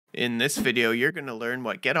In this video, you're going to learn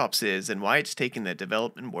what GitOps is and why it's taking the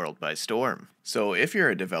development world by storm. So if you're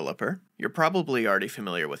a developer, you're probably already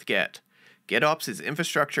familiar with Git. GitOps is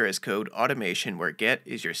infrastructure as code automation where Git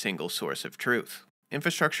is your single source of truth.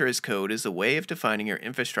 Infrastructure as code is a way of defining your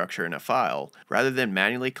infrastructure in a file rather than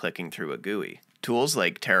manually clicking through a GUI. Tools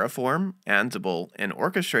like Terraform, Ansible, and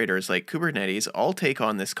orchestrators like Kubernetes all take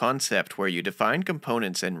on this concept where you define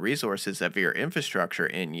components and resources of your infrastructure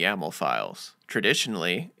in YAML files.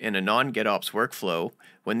 Traditionally, in a non-GitOps workflow,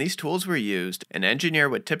 when these tools were used, an engineer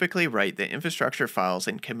would typically write the infrastructure files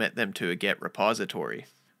and commit them to a Git repository.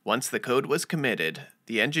 Once the code was committed,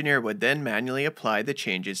 the engineer would then manually apply the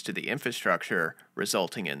changes to the infrastructure,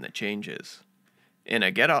 resulting in the changes. In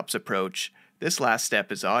a GitOps approach, this last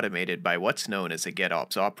step is automated by what's known as a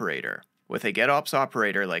GitOps operator. With a GitOps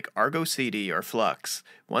operator like ArgoCD or Flux,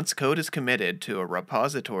 once code is committed to a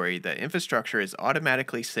repository, the infrastructure is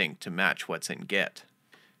automatically synced to match what's in Git.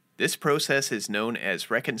 This process is known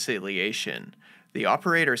as reconciliation. The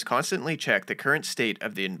operators constantly check the current state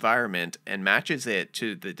of the environment and matches it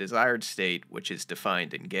to the desired state, which is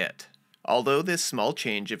defined in Git. Although this small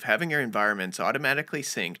change of having your environments automatically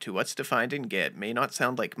sync to what's defined in Git may not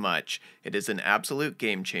sound like much, it is an absolute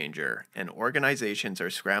game changer, and organizations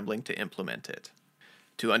are scrambling to implement it.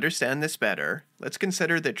 To understand this better, let's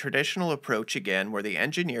consider the traditional approach again where the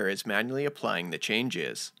engineer is manually applying the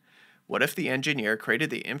changes. What if the engineer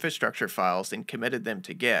created the infrastructure files and committed them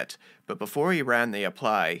to Git, but before he ran the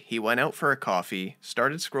apply, he went out for a coffee,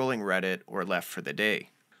 started scrolling Reddit, or left for the day?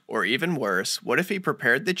 Or even worse, what if he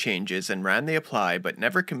prepared the changes and ran the apply but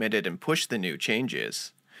never committed and pushed the new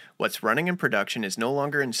changes? What's running in production is no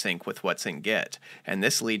longer in sync with what's in Git, and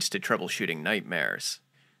this leads to troubleshooting nightmares.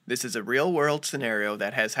 This is a real-world scenario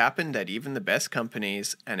that has happened at even the best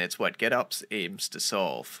companies, and it's what GitOps aims to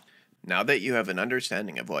solve. Now that you have an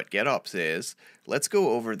understanding of what GitOps is, let's go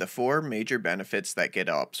over the 4 major benefits that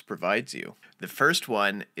GitOps provides you. The first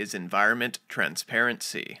one is environment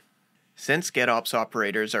transparency. Since GitOps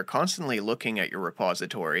operators are constantly looking at your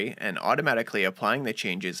repository and automatically applying the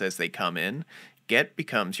changes as they come in, Git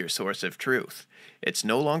becomes your source of truth. It's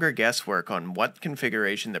no longer guesswork on what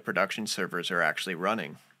configuration the production servers are actually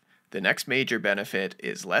running. The next major benefit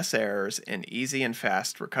is less errors and easy and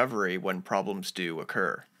fast recovery when problems do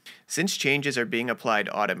occur. Since changes are being applied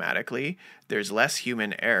automatically, there's less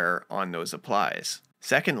human error on those applies.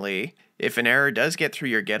 Secondly, if an error does get through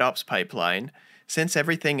your GitOps pipeline, since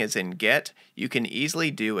everything is in Git, you can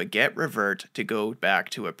easily do a git revert to go back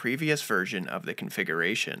to a previous version of the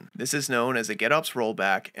configuration. This is known as a GitOps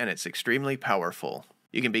rollback, and it's extremely powerful.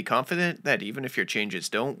 You can be confident that even if your changes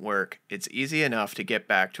don't work, it's easy enough to get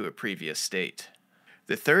back to a previous state.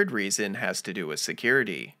 The third reason has to do with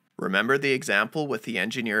security. Remember the example with the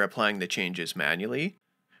engineer applying the changes manually?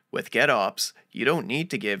 With GitOps, you don't need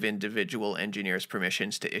to give individual engineers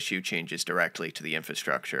permissions to issue changes directly to the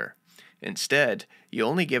infrastructure. Instead, you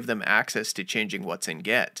only give them access to changing what's in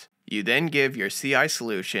Git. You then give your CI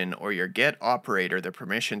solution or your Git operator the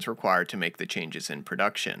permissions required to make the changes in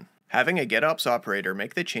production. Having a GitOps operator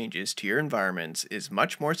make the changes to your environments is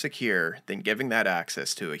much more secure than giving that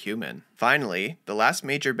access to a human. Finally, the last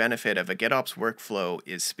major benefit of a GitOps workflow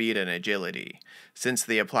is speed and agility. Since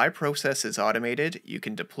the apply process is automated, you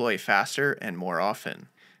can deploy faster and more often.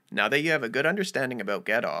 Now that you have a good understanding about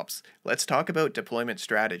GitOps, let's talk about deployment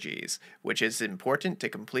strategies, which is important to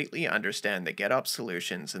completely understand the GitOps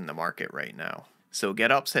solutions in the market right now. So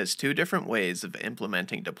GitOps has 2 different ways of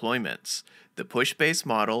implementing deployments, the push-based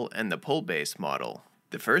model and the pull-based model.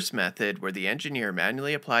 The first method, where the engineer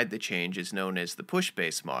manually applied the change, is known as the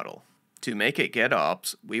push-based model. To make it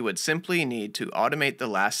GitOps, we would simply need to automate the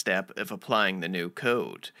last step of applying the new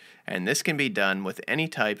code, and this can be done with any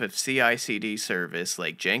type of CI/CD service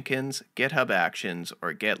like Jenkins, GitHub Actions,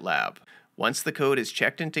 or GitLab. Once the code is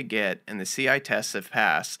checked into Git and the CI tests have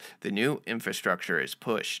passed, the new infrastructure is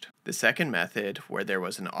pushed. The second method, where there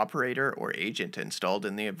was an operator or agent installed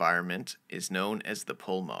in the environment, is known as the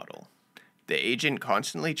pull model. The agent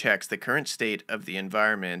constantly checks the current state of the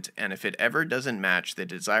environment, and if it ever doesn't match the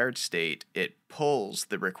desired state, it pulls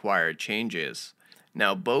the required changes.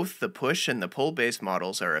 Now, both the push and the pull-based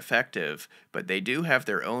models are effective, but they do have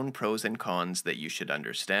their own pros and cons that you should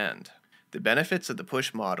understand. The benefits of the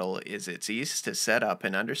push model is its ease to set up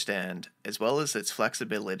and understand, as well as its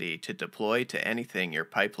flexibility to deploy to anything your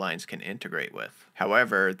pipelines can integrate with.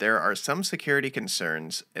 However, there are some security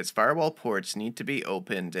concerns, as firewall ports need to be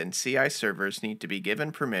opened and CI servers need to be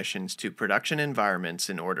given permissions to production environments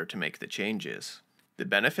in order to make the changes. The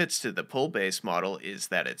benefits to the pull-based model is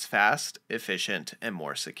that it's fast, efficient, and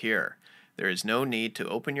more secure. There is no need to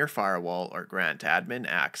open your firewall or grant admin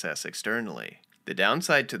access externally. The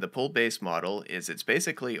downside to the pull-based model is it's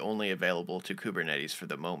basically only available to Kubernetes for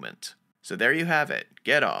the moment. So there you have it,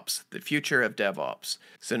 GitOps, the future of DevOps.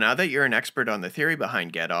 So now that you're an expert on the theory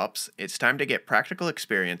behind GitOps, it's time to get practical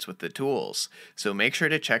experience with the tools. So make sure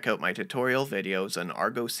to check out my tutorial videos on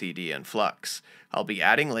ArgoCD and Flux. I'll be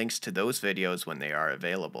adding links to those videos when they are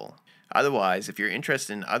available. Otherwise, if you're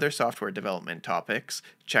interested in other software development topics,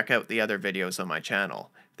 check out the other videos on my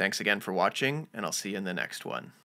channel. Thanks again for watching, and I'll see you in the next one.